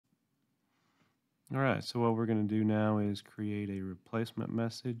All right, so what we're going to do now is create a replacement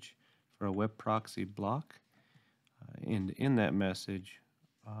message for a web proxy block. And in that message,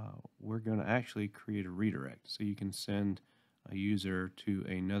 we're going to actually create a redirect so you can send a user to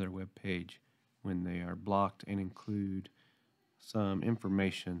another web page when they are blocked, and include some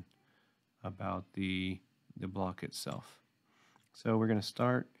information about the block itself. So we're going to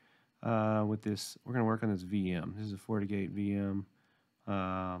start with this. We're going to work on this VM. This is a FortiGate VM.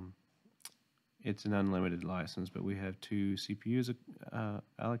 It's an unlimited license, but we have 2 CPUs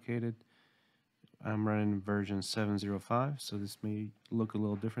allocated. I'm running version 7.05, so this may look a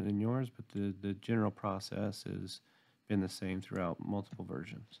little different than yours, but the general process has been the same throughout multiple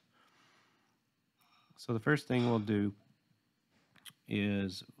versions. So the first thing we'll do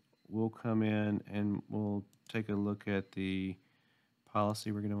is we'll come in and we'll take a look at the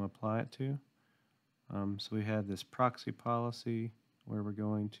policy we're going to apply it to. So we have this proxy policy where we're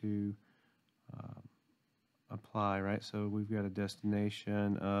going to apply, right? So we've got a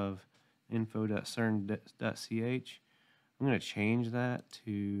destination of info.cern.ch. I'm going to change that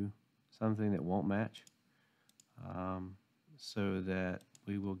to something that won't match, so that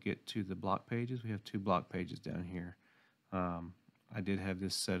we will get to the block pages. We have 2 block pages down here. I did have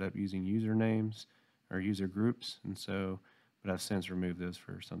this set up using usernames or user groups, and so, but I've since removed those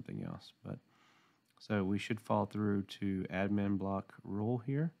for something else. But so we should fall through to admin block rule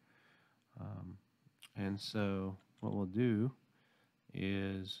here. And so what we'll do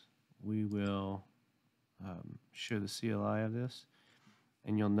is we will show the CLI of this,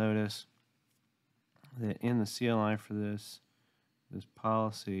 and you'll notice that in the CLI for this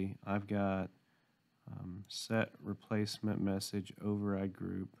policy, I've got set replacement message override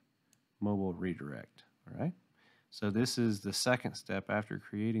group mobile redirect. All right. So this is the second step after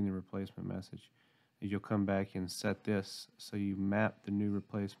creating the replacement message. Is you'll come back and set this so you map the new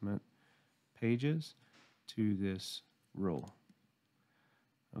replacement pages to this rule.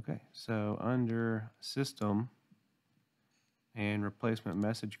 Okay, so under System and Replacement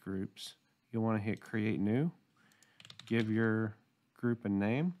Message Groups, you'll want to hit Create New, give your group a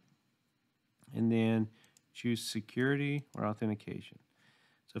name, and then choose Security or Authentication.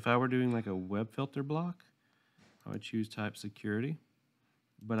 So if I were doing like a web filter block, I would choose Type Security,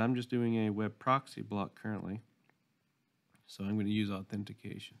 but I'm just doing a web proxy block currently, so I'm going to use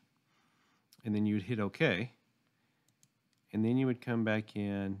Authentication. And then you would hit OK, and then you would come back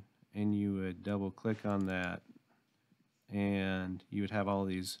in and you would double click on that, and you would have all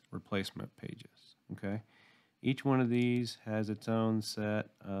these replacement pages. Okay, each one of these has its own set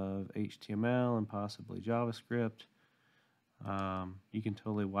of HTML and possibly JavaScript. You can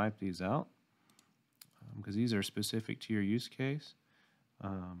totally wipe these out because these are specific to your use case.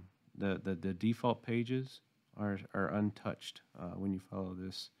 The default pages are untouched when you follow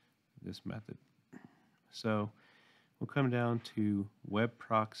this method. So we'll come down to web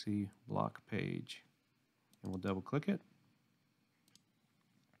proxy block page, and we'll double click it,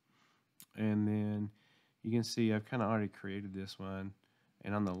 and then you can see I've kind of already created this one,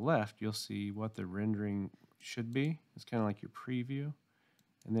 and on the left you'll see what the rendering should be. It's kind of like your preview,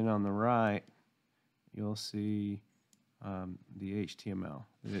 and then on the right you'll see the HTML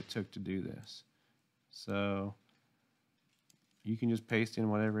that it took to do this. So you can just paste in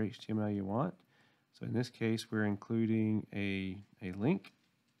whatever HTML you want. So in this case, we're including a link.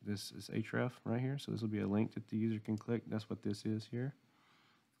 This is href right here. So this will be a link that the user can click. That's what this is here.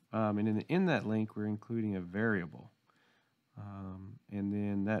 And in that link, we're including a variable. And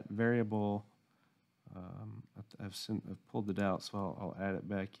then that variable, I've pulled it out, so I'll add it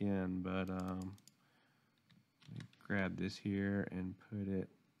back in. But grab this here and put it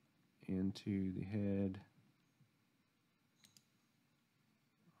into the head.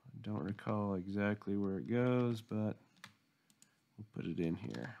 Don't recall exactly where it goes, but we'll put it in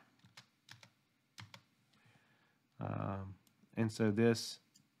here. And so this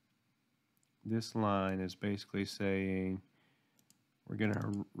line is basically saying we're going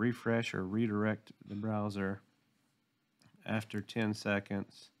to refresh or redirect the browser after 10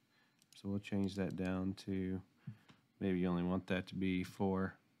 seconds. So we'll change that down to, maybe you only want that to be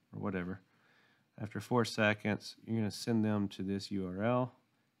 4 or whatever. After 4 seconds, you're going to send them to this URL,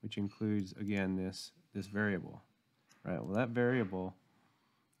 which includes, again, this variable, right? Well, that variable,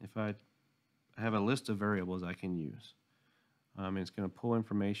 if I have a list of variables I can use, it's going to pull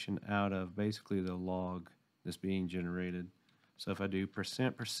information out of basically the log that's being generated. So if I do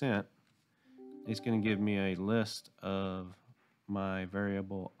 %%, it's going to give me a list of my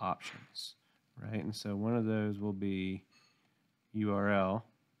variable options, right? And so one of those will be URL,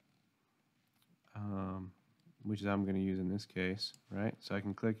 which is I'm going to use in this case, right? So I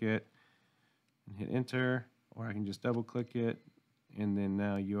can click it, and hit enter, or I can just double click it, and then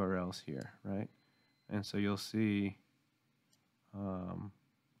now URL's here, right? And so you'll see, well,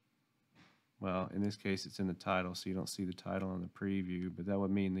 in this case it's in the title, so you don't see the title in the preview, but that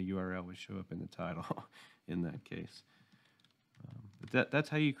would mean the URL would show up in the title in that case. But that's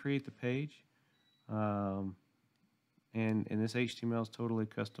how you create the page. And this HTML is totally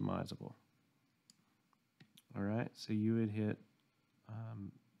customizable. All right, so you would hit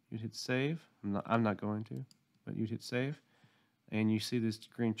you'd hit save. I'm not going to, but you'd hit save, and you see this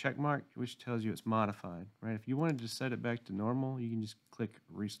green check mark, which tells you it's modified. Right? If you wanted to set it back to normal, you can just click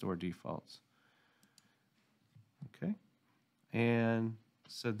Restore Defaults. Okay, and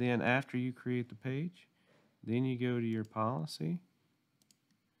so then after you create the page, then you go to your policy.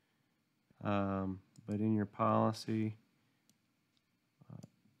 But in your policy,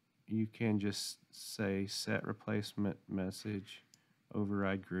 you can just say set replacement message,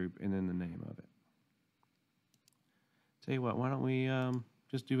 override group, and then the name of it. Tell you what, why don't we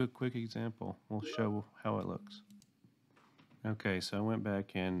just do a quick example. We'll show how it looks. Okay, so I went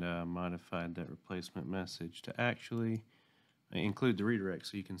back and modified that replacement message to actually include the redirect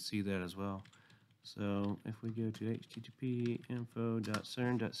so you can see that as well. So if we go to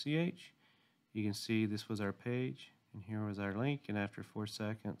http://info.cern.ch, you can see this was our page, and here was our link, and after 4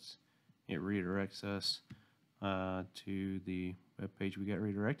 seconds, it redirects us to the web page we got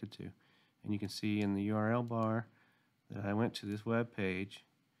redirected to. And you can see in the URL bar that I went to this web page,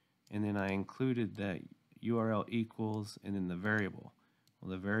 and then I included that URL equals and then the variable.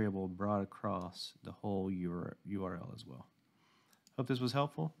 Well, the variable brought across the whole URL as well. Hope this was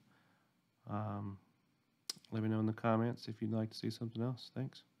helpful. Let me know in the comments if you'd like to see something else.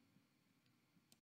 Thanks.